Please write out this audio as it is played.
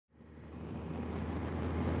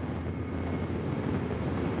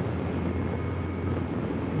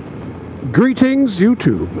Greetings,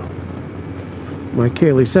 YouTube. Mike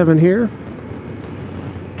Cayley 7 here.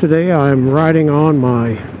 Today I'm riding on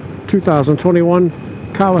my 2021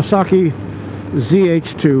 Kawasaki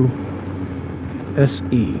ZH2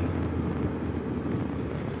 SE.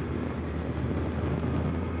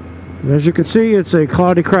 And as you can see, it's a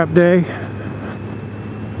cloudy crap day,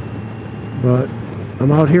 but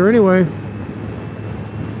I'm out here anyway.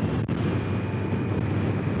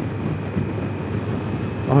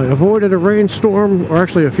 I avoided a rainstorm, or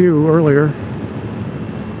actually a few earlier.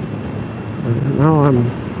 And now I'm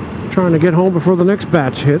trying to get home before the next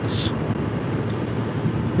batch hits.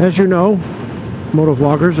 As you know,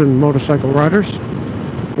 motovloggers and motorcycle riders,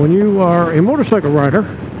 when you are a motorcycle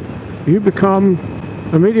rider, you become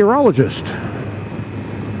a meteorologist.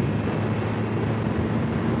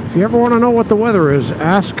 If you ever want to know what the weather is,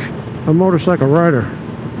 ask a motorcycle rider.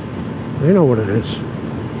 They know what it is.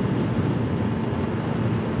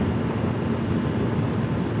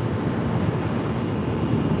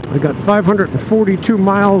 I got 542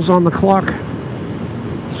 miles on the clock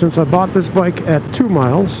since I bought this bike at 2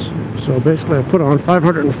 miles. So basically I've put on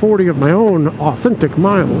 540 of my own authentic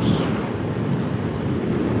miles.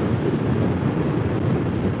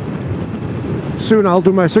 Soon I'll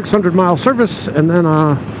do my 600-mile service, and then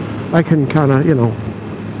I can kind of, you know,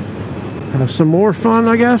 have some more fun,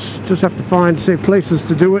 I guess. Just have to find safe places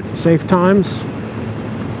to do it, safe times.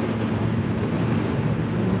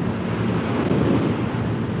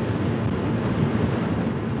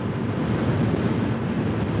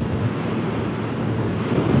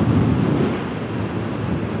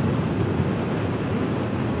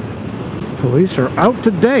 Police are out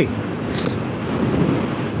today.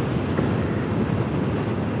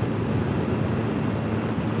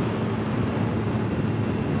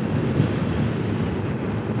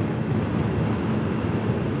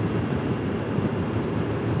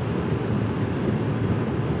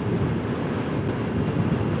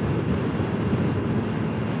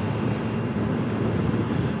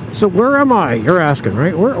 So where am I? You're asking,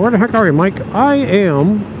 right? Where the heck are you, Mike? I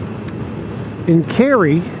am in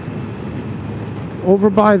Cary,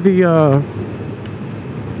 over by the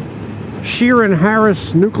Sheeran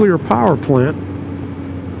Harris nuclear power plant.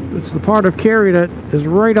 It's the part of Cary that is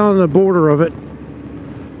right on the border of it.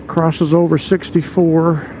 Crosses over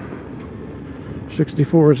 64.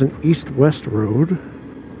 64 is an east-west road.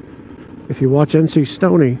 If you watch NC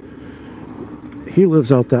Stoney, he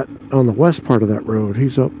lives out that on the west part of that road.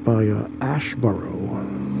 He's up by Ashborough.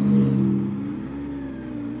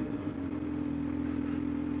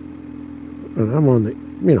 And I'm on the,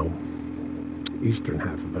 you know, eastern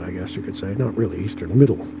half of it, I guess you could say. Not really eastern,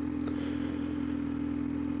 middle.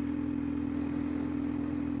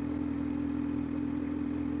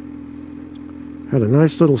 Had a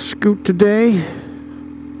nice little scoot today.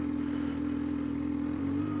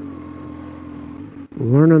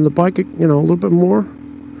 Learning the bike, you know, a little bit more.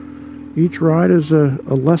 Each ride is a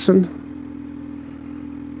lesson.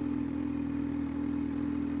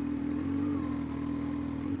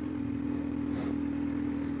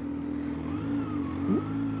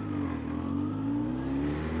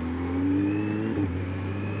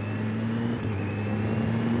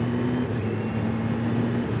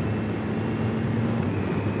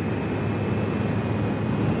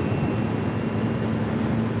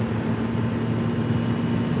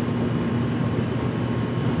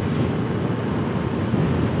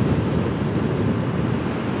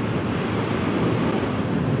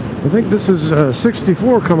 I think this is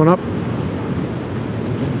 64 coming up.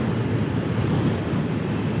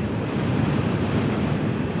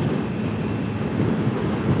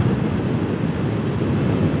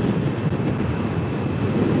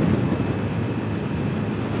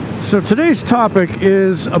 So today's topic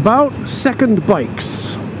is about second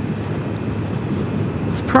bikes.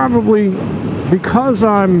 It's probably because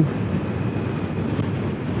I'm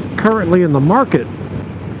currently in the market.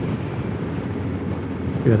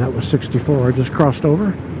 Yeah, that was 64 I just crossed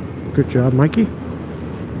over. Good job, Mikey.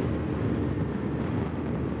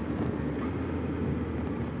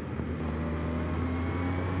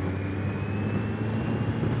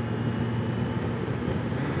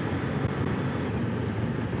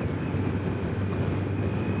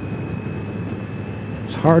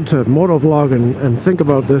 It's hard to motovlog and think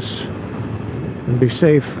about this and be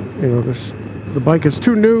safe. You know, the bike is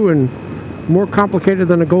too new and more complicated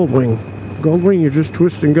than a Goldwing. Goldwing, you just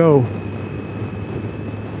twist and go.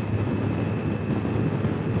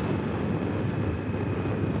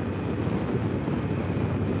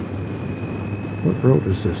 What road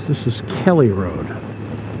is this? This is Kelly Road.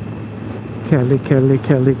 Kelly, Kelly,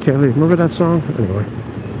 Kelly, Kelly. Remember that song? Anyway,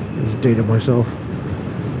 I just dated myself.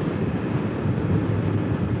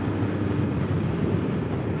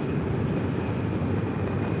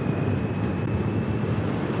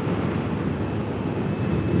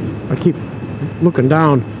 I keep looking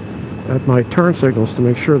down at my turn signals to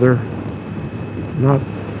make sure they're not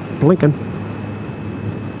blinking.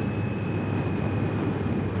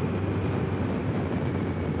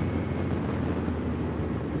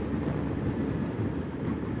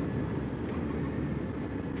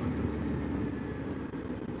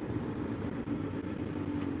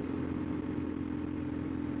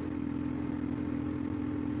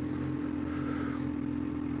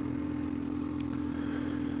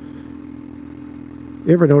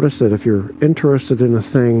 You ever notice that if you're interested in a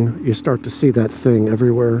thing, you start to see that thing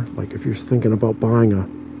everywhere? Like if you're thinking about buying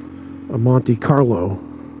a Monte Carlo.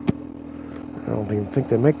 I don't even think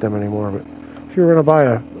they make them anymore, but if you were going to buy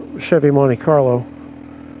a Chevy Monte Carlo,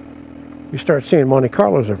 you start seeing Monte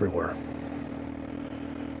Carlos everywhere.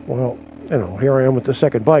 Well, you know, here I am with the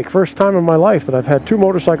second bike. First time in my life that I've had two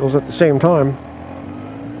motorcycles at the same time.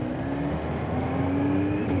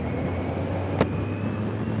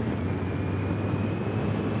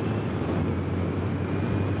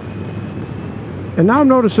 And now I'm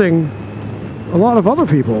noticing a lot of other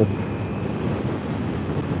people,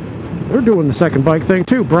 they're doing the second bike thing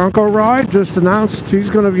too. Bronco Ride just announced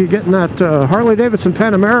he's going to be getting that Harley Davidson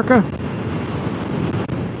Pan America.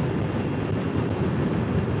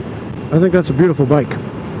 I think that's a beautiful bike.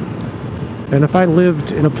 And if I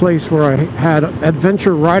lived in a place where I had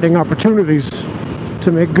adventure riding opportunities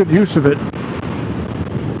to make good use of it,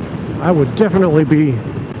 I would definitely be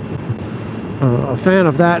a fan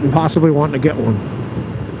of that and possibly wanting to get one.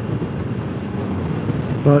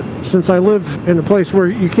 But since I live in a place where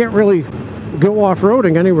you can't really go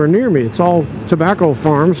off-roading anywhere near me, it's all tobacco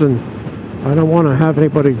farms, and I don't want to have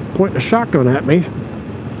anybody pointing a shotgun at me.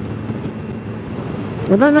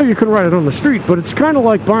 And I know you can ride it on the street, but it's kind of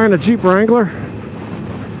like buying a Jeep Wrangler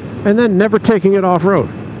and then never taking it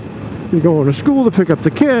off-road. You're going to school to pick up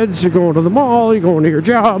the kids, you're going to the mall, you're going to your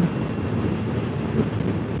job.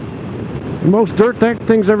 The most dirt that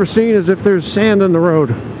thing's ever seen is if there's sand in the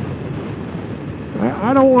road.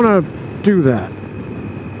 I don't want to do that.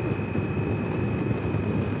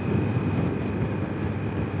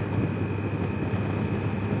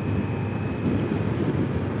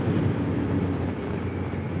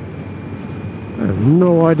 I have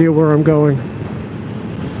no idea where I'm going.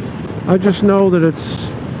 I just know that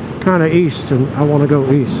it's kind of east and I want to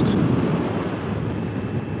go east.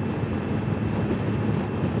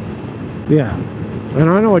 Yeah, and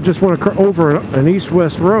I know I just want to over an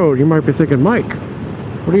east-west road. You might be thinking, Mike,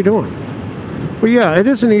 what are you doing? Well, yeah, it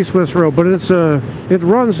is an east-west road, but it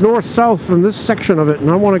runs north-south from this section of it,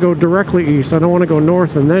 and I want to go directly east. I don't want to go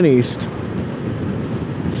north and then east.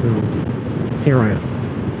 So, here I am.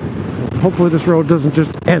 Hopefully this road doesn't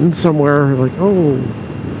just end somewhere like, oh.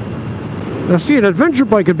 Now, see, an adventure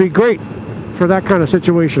bike would be great for that kind of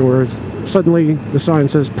situation where it's, suddenly the sign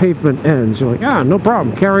says pavement ends. You're like, ah, no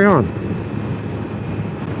problem, carry on.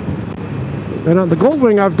 And on the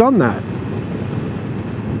Goldwing, I've done that.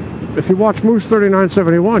 If you watch Moose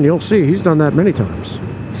 3971, you'll see he's done that many times.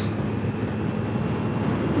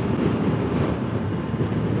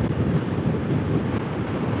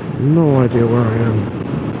 No idea where I am.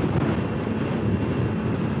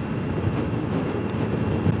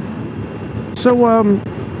 So,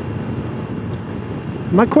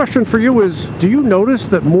 my question for you is, do you notice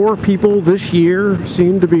that more people this year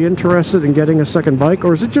seem to be interested in getting a second bike,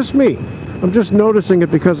 or is it just me? I'm just noticing it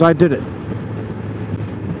because I did it.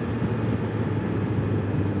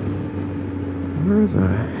 Where the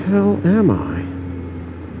hell am I?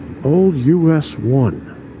 Old US 1.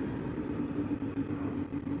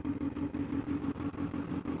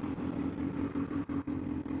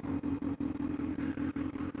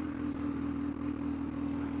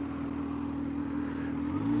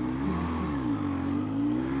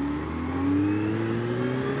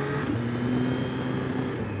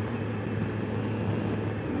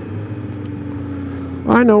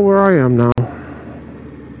 I know where I am now.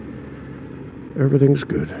 Everything's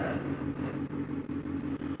good.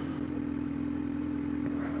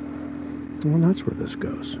 Well, that's where this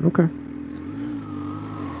goes. Okay.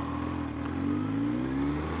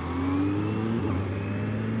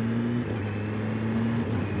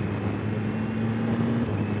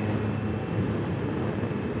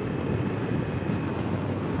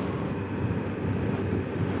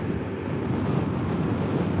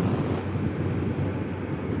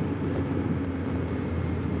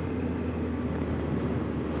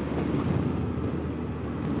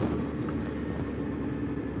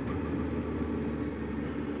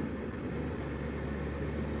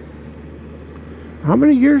 How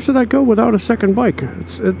many years did I go without a second bike?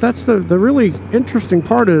 That's the really interesting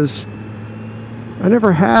part is I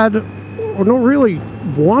never had never really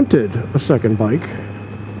wanted a second bike.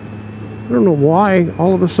 I don't know why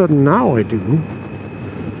all of a sudden now I do.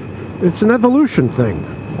 It's an evolution thing.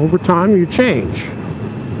 Over time you change.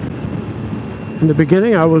 In the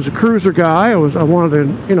beginning I was a cruiser guy. I wanted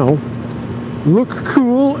to, you know, look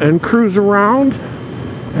cool and cruise around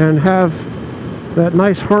and have that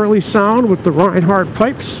nice Harley sound with the Reinhardt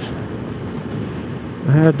pipes.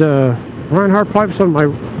 I had Reinhardt pipes on my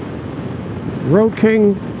Road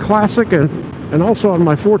King Classic and also on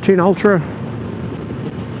my 14 Ultra.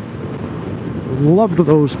 Loved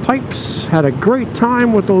those pipes. Had a great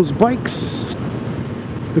time with those bikes.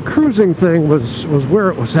 The cruising thing was where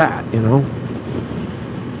it was at, you know.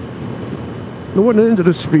 I wasn't into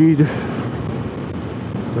the speed,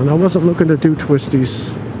 and I wasn't looking to do twisties.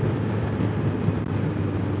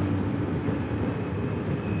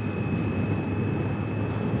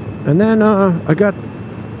 And then I got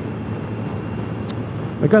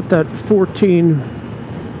that 14.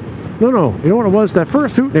 No, you know what it was? That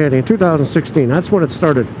first Hootenanny in 2016. That's when it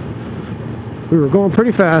started. We were going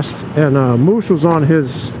pretty fast, and Moose was on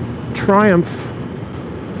his Triumph.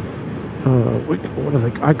 What are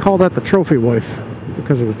they? I call that the trophy wife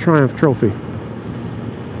because it was a Triumph trophy.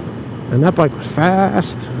 And that bike was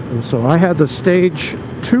fast, and so I had the stage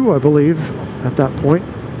 2, I believe, at that point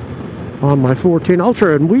on my 14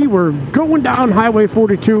 Ultra, and we were going down Highway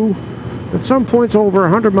 42 at some points over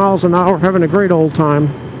 100 miles an hour, having a great old time.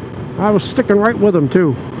 I was sticking right with them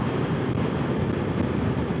too.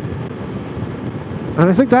 And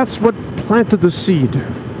I think that's what planted the seed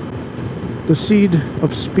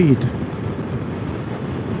of speed.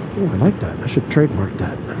 Oh, I like that. I should trademark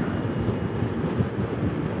that.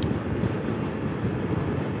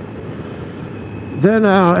 Then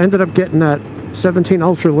I ended up getting that 17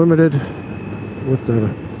 Ultra Limited with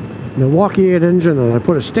the Milwaukee 8 engine, and I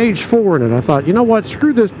put a stage 4 in it. I thought, you know what,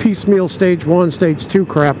 screw this piecemeal stage 1, stage 2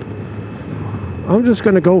 crap. I'm just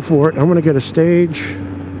going to go for it. I'm going to get a stage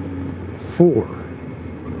 4.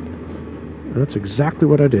 And that's exactly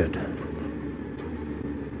what I did.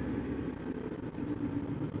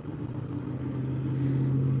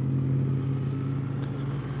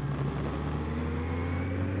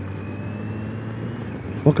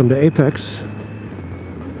 Welcome to Apex.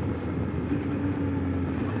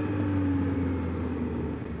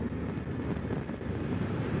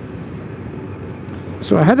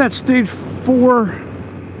 So I had that stage 4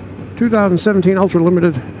 2017 Ultra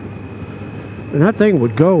Limited, and that thing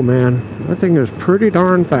would go, man. That thing is pretty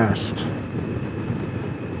darn fast.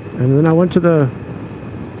 And then I went to the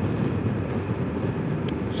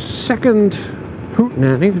second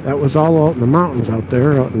Hootenanny that was all out in the mountains out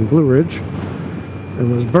there, out in Blue Ridge,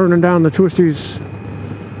 and was burning down the twisties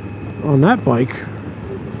on that bike.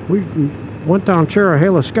 We went down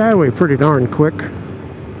Cherahela Skyway pretty darn quick.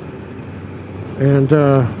 And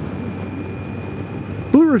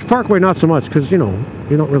Blue Ridge Parkway not so much, because, you know,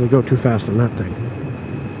 you don't really go too fast on that thing.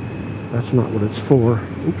 That's not what it's for.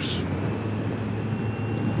 Oops.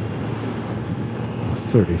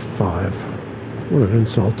 35. What an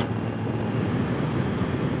insult.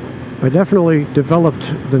 I definitely developed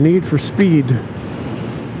the need for speed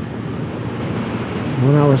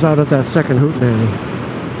when I was out at that second Hootenanny.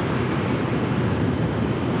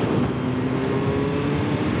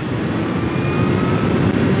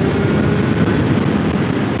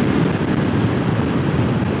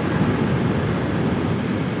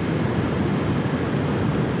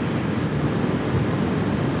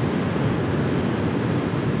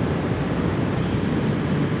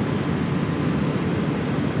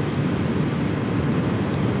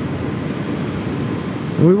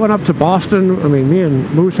 We went up to Boston. I mean, me and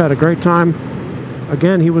Moose had a great time.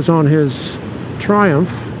 Again, he was on his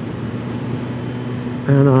Triumph,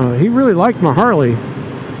 and he really liked my Harley.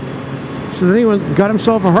 So then he went and got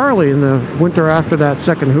himself a Harley in the winter after that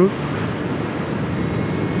second Hoot.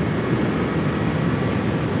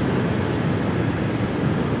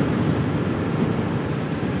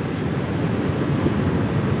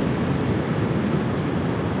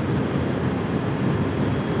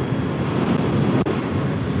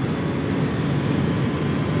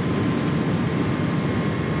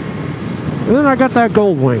 And then I got that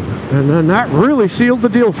Gold Wing, and then that really sealed the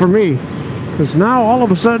deal for me, because now all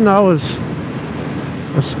of a sudden I was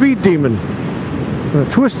a speed demon, a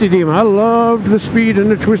twisty demon. I loved the speed in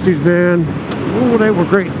the twisties, man. Oh, they were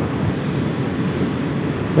great.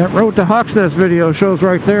 That Road to Hawksnest video shows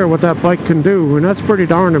right there what that bike can do, and that's pretty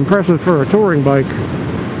darn impressive for a touring bike.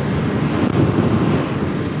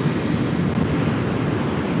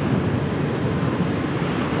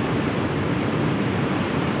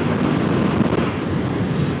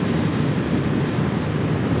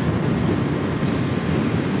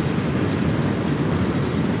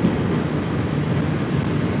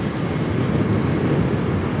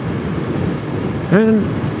 And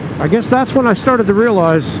I guess that's when I started to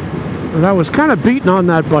realize that I was kind of beating on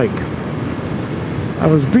that bike. I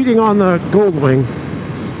was beating on the Goldwing.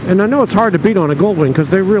 And I know it's hard to beat on a Goldwing because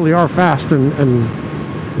they really are fast and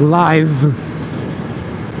lithe,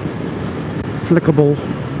 flickable.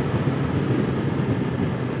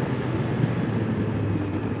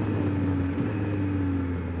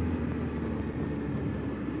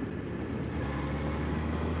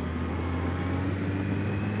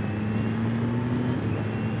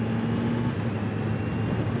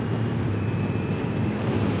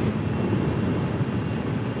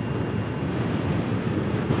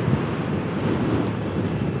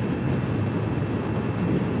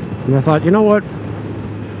 And I thought, you know what?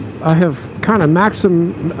 I have kind of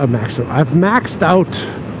I've maxed out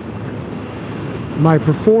my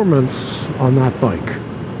performance on that bike.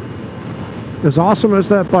 As awesome as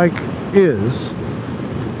that bike is,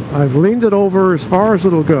 I've leaned it over as far as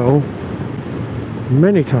it'll go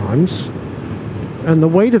many times, and the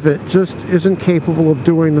weight of it just isn't capable of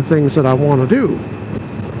doing the things that I want to do.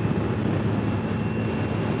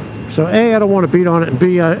 So A, I don't want to beat on it, and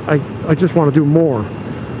B, I just want to do more.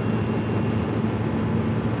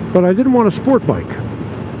 But I didn't want a sport bike,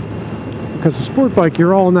 because a sport bike,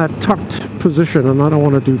 you're all in that tucked position, and I don't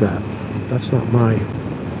want to do that. That's not my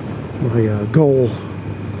goal.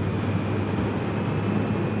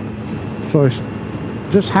 So I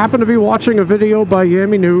just happened to be watching a video by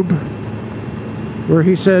Yami Noob where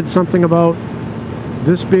he said something about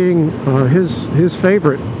this being his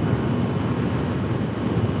favorite.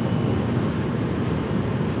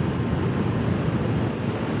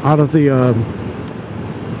 Out of the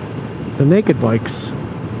naked bikes.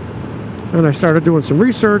 And I started doing some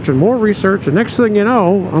research and more research, and next thing you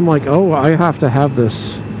know, I'm like, oh, I have to have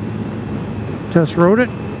this. Test rode it.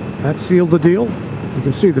 That sealed the deal. You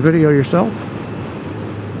can see the video yourself.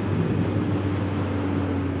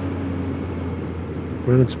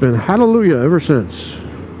 And it's been hallelujah ever since.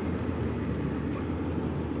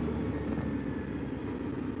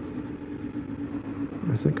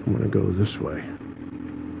 I think I'm going to go this way.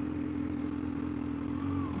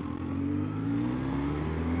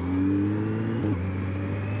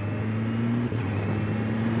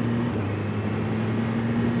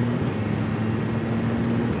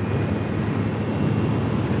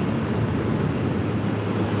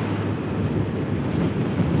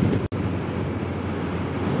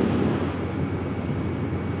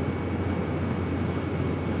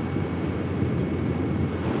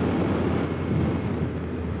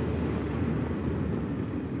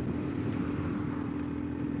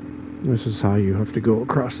 This is how you have to go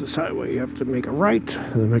across this highway. You have to make a right,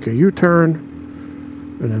 and then make a U-turn,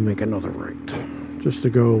 and then make another right, just to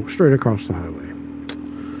go straight across the highway.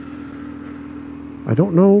 I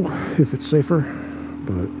don't know if it's safer,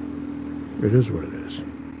 but it is what it is.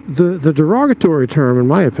 The derogatory term, in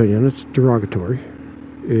my opinion, it's derogatory,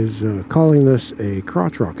 is calling this a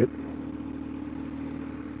crotch rocket.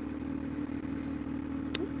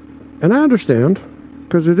 And I understand,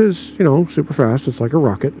 because it is, you know, super fast. It's like a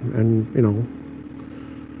rocket, and, you know,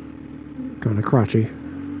 kind of crotchy.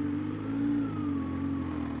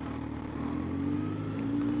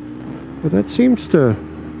 But that seems to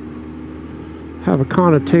have a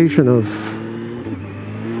connotation of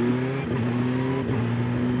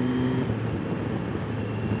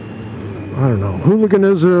I don't know,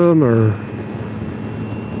 hooliganism, or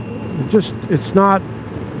just it's not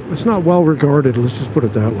well regarded. Let's just put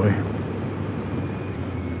it that way.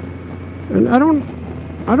 And I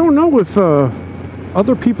don't know if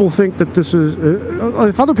other people think that this is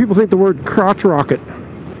if other people think the word crotch rocket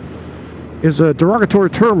is a derogatory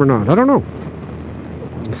term or not. I don't know.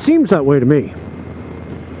 It seems that way to me.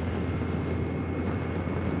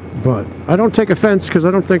 But I don't take offense, because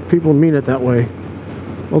I don't think people mean it that way.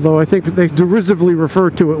 Although I think that they derisively refer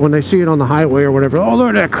to it when they see it on the highway or whatever. Oh, look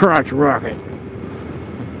at that crotch rocket.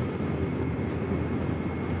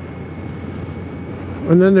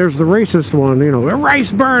 And then there's the racist one, you know, a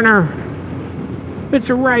rice burner. It's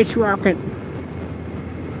a rice rocket.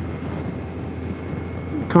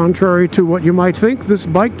 Contrary to what you might think, this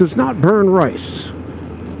bike does not burn rice.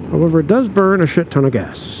 However, it does burn a shit ton of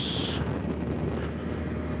gas.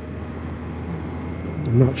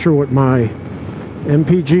 I'm not sure what my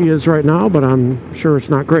MPG is right now, but I'm sure it's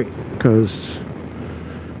not great, because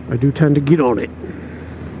I do tend to get on it.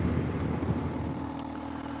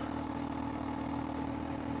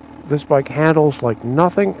 This bike handles like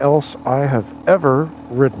nothing else I have ever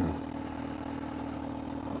ridden.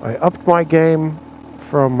 I upped my game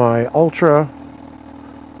from my Ultra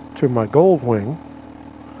to my Goldwing,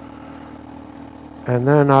 and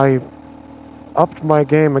then I upped my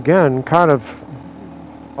game again, kind of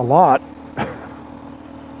a lot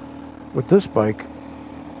with this bike.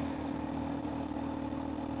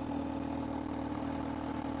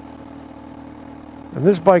 And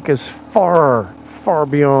this bike is far, far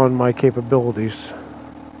beyond my capabilities.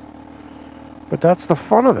 But that's the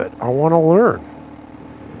fun of it. I want to learn.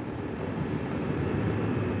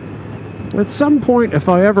 At some point, if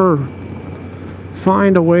I ever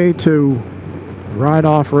find a way to ride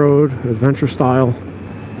off-road, adventure style,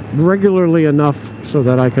 regularly enough so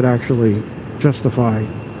that I could actually justify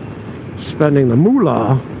spending the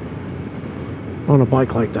moolah on a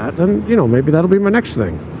bike like that, then, you know, maybe that'll be my next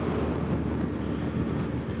thing.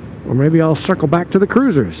 Or maybe I'll circle back to the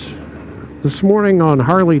cruisers. This morning on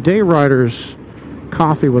Harley Day Riders,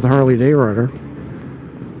 Coffee with Harley Day Rider,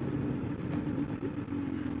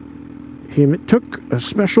 he took a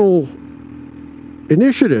special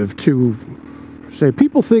initiative to say,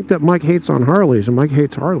 people think that Mike hates on Harleys and Mike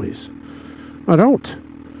hates Harleys. I don't.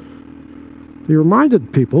 He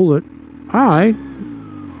reminded people that I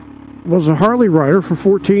was a Harley rider for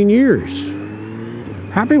 14 years.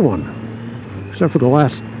 Happy one. Except for the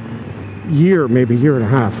last year, maybe year and a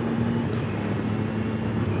half.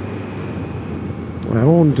 I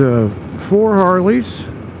owned 4 Harleys.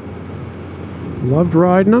 Loved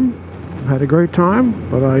riding them. Had a great time.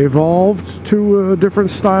 But I evolved to a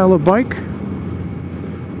different style of bike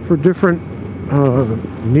for different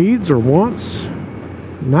needs or wants.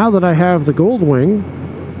 Now that I have the Goldwing,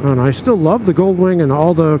 and I still love the Goldwing and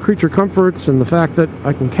all the creature comforts and the fact that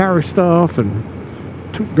I can carry stuff and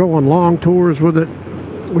go on long tours with it,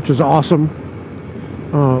 which is awesome.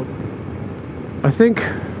 I think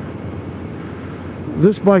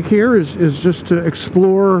this bike here is just to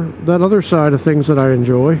explore that other side of things that I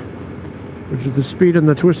enjoy, which is the speed and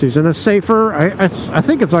the twisties, and a safer, I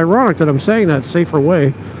think it's ironic that I'm saying that, safer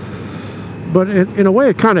way, but in a way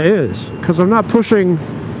it kind of is, because I'm not pushing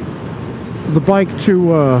the bike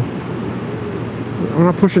to, I'm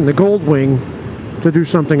not pushing the Goldwing to do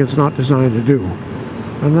something it's not designed to do.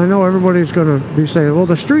 And I know everybody's going to be saying, well,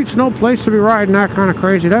 the street's no place to be riding that kind of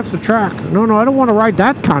crazy. That's the track. No, I don't want to ride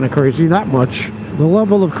that kind of crazy that much. The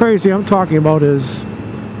level of crazy I'm talking about is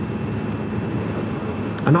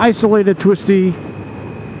an isolated twisty,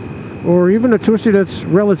 or even a twisty that's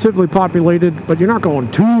relatively populated, but you're not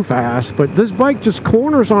going too fast. But this bike just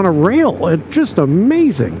corners on a rail. It's just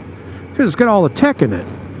amazing, because it's got all the tech in it.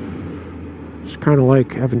 It's kind of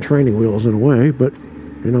like having training wheels in a way, but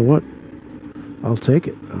you know what? I'll take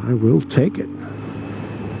it. I will take it.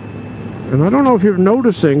 And I don't know if you're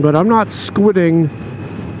noticing, but I'm not squidding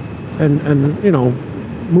and you know,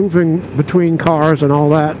 moving between cars and all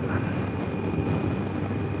that.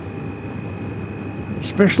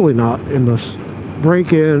 Especially not in this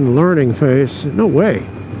break-in learning phase. No way.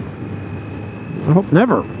 I hope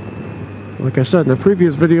never. Like I said in the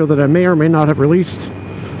previous video that I may or may not have released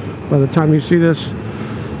by the time you see this,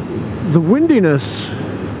 the windiness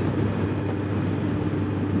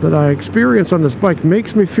that I experience on this bike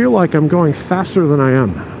makes me feel like I'm going faster than I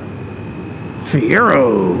am.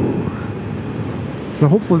 Fiero! So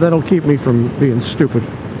hopefully that'll keep me from being stupid.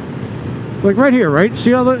 Like right here, right? See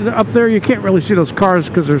how up there you can't really see those cars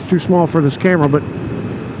because they're too small for this camera, but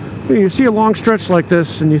you see a long stretch like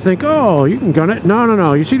this and you think, oh, you can gun it.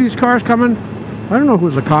 No. You see these cars coming? I don't know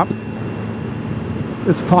who's a cop.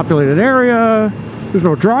 It's a populated area. There's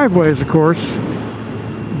no driveways, of course,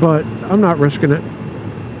 but I'm not risking it.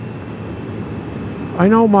 I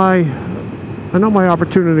know my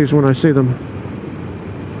opportunities when I see them,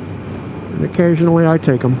 and occasionally I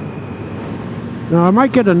take them. Now I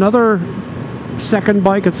might get another second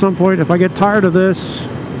bike at some point. If I get tired of this,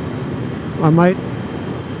 I might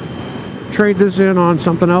trade this in on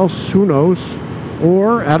something else, who knows,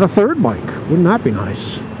 or add a third bike. Wouldn't that be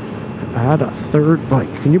nice? Add a third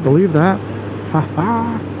bike. Can you believe that? Ha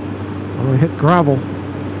ha! Oh, I hit gravel.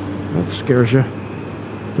 That scares you,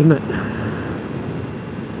 doesn't it?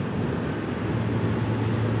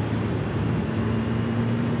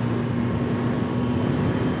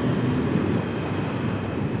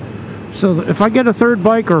 So if I get a third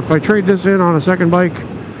bike, or if I trade this in on a second bike,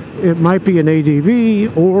 it might be an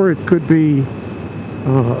ADV, or it could be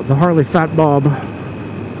the Harley Fat Bob.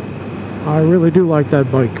 I really do like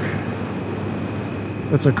that bike.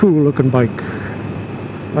 It's a cool looking bike.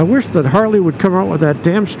 I wish that Harley would come out with that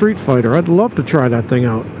damn Street Fighter. I'd love to try that thing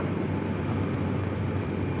out.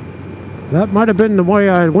 That might have been the way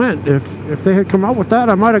I went. If they had come out with that,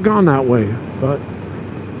 I might have gone that way. But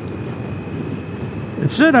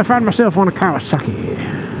instead, I found myself on a Kawasaki.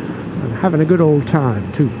 I'm having a good old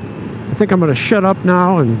time, too. I think I'm going to shut up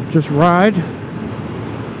now and just ride.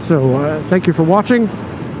 So, thank you for watching.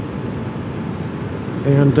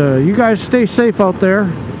 And you guys stay safe out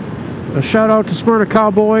there. A shout out to Smyrna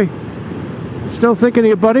Cowboy. Still thinking of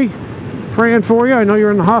you, buddy. Praying for you. I know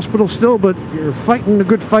you're in the hospital still, but you're fighting a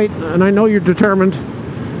good fight, and I know you're determined.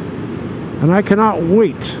 And I cannot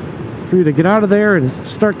wait for you to get out of there and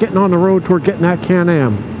start getting on the road toward getting that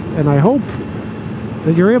Can-Am. And I hope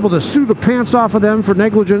that you're able to sue the pants off of them for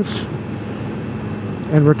negligence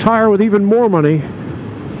and retire with even more money.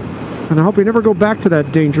 And I hope you never go back to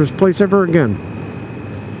that dangerous place ever again.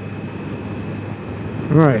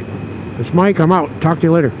 All right. It's Mike. I'm out. Talk to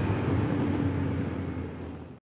you later.